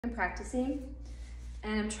I'm practicing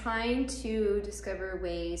and I'm trying to discover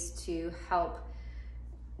ways to help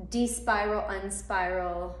despiral,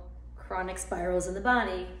 unspiral, chronic spirals in the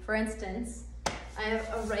body. For instance, I have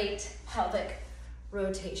a right pelvic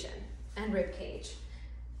rotation and rib cage.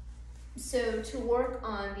 So to work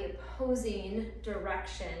on the opposing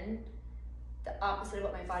direction, the opposite of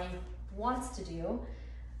what my body wants to do,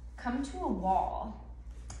 come to a wall.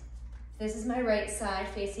 This is my right side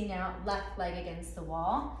facing out, left leg against the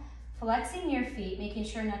wall. Flexing your feet, making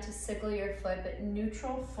sure not to sickle your foot, but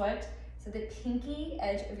neutral foot so the pinky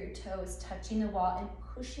edge of your toe is touching the wall and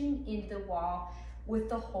pushing into the wall with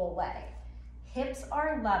the whole leg. Hips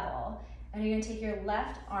are level, and you're gonna take your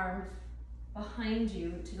left arm behind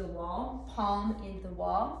you to the wall, palm into the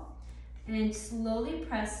wall, and then slowly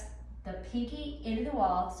press the pinky into the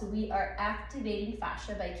wall so we are activating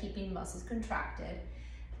fascia by keeping muscles contracted.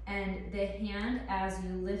 And the hand as you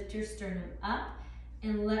lift your sternum up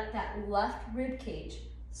and let that left rib cage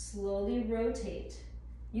slowly rotate.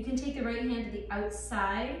 You can take the right hand to the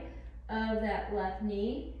outside of that left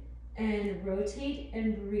knee and rotate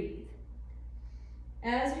and breathe.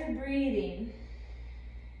 As you're breathing,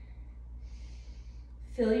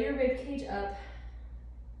 fill your rib cage up.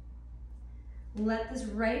 Let this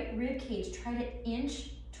right rib cage try to inch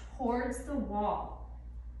towards the wall.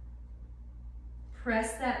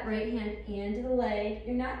 Press that right hand into the leg.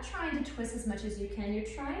 You're not trying to twist as much as you can. You're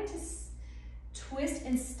trying to twist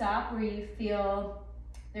and stop where you feel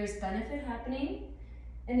there's benefit happening.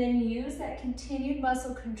 And then use that continued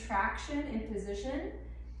muscle contraction in position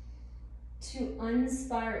to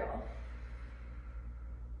unspiral.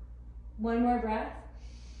 One more breath.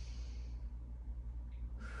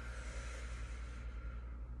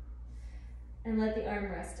 And let the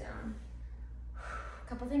arm rest down. A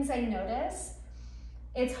couple things I notice.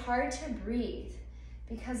 It's hard to breathe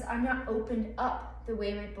because I'm not opened up the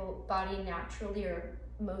way my body naturally or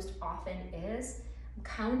most often is. I'm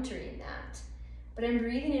countering that. But I'm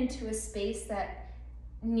breathing into a space that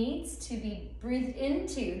needs to be breathed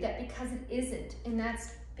into, that because it isn't. And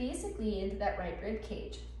that's basically into that right rib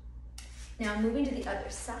cage. Now moving to the other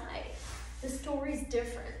side, the story's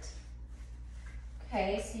different.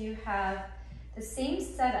 Okay, so you have the same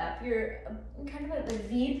setup. You're kind of at the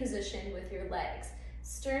V position with your legs.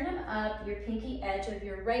 Sternum up, your pinky edge of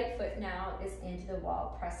your right foot now is into the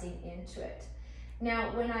wall, pressing into it.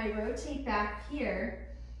 Now, when I rotate back here,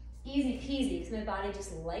 easy peasy, because my body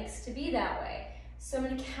just likes to be that way. So I'm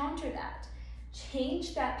gonna counter that,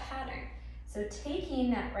 change that pattern. So taking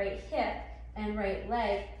that right hip and right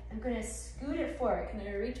leg, I'm gonna scoot it forward. I'm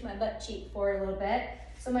gonna reach my butt cheek forward a little bit.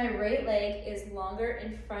 So my right leg is longer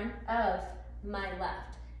in front of my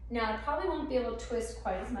left. Now, I probably won't be able to twist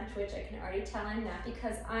quite as much, which I can already tell I'm not,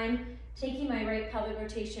 because I'm taking my right pelvic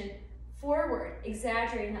rotation forward,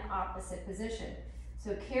 exaggerating the opposite position.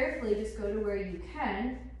 So carefully, just go to where you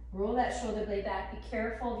can, roll that shoulder blade back, be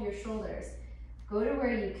careful of your shoulders. Go to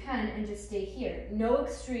where you can and just stay here. No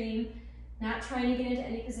extreme, not trying to get into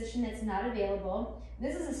any position that's not available.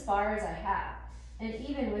 This is as far as I have. And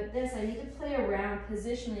even with this, I need to play around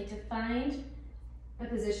positionally to find a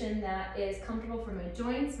position that is comfortable for my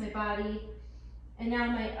joints, my body. And now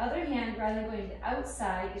my other hand, rather than going to the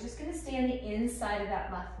outside, is just gonna stay on the inside of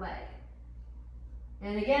that left leg.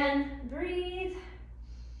 And again, breathe.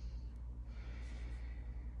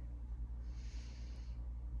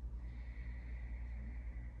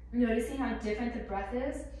 Noticing how different the breath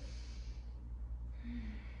is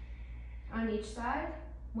on each side.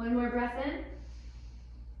 One more breath in.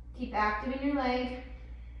 Keep activating your leg.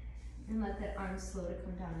 And let that arm slow to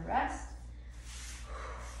come down and rest.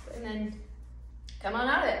 And then come on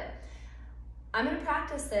out of it. I'm gonna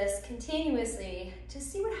practice this continuously to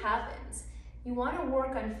see what happens. You wanna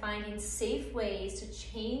work on finding safe ways to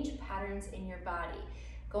change patterns in your body.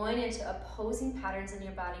 Going into opposing patterns in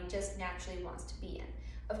your body just naturally wants to be in.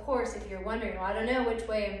 Of course, if you're wondering, well, I don't know which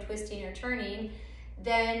way I'm twisting or turning,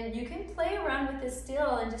 then you can play around with this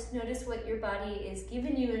still and just notice what your body is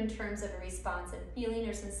giving you in terms of a response and feeling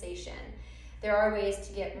or sensation. There are ways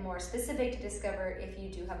to get more specific to discover if you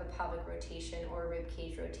do have a pelvic rotation or a rib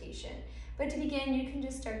cage rotation. But to begin, you can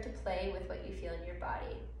just start to play with what you feel in your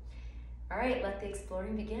body. All right, let the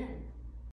exploring begin.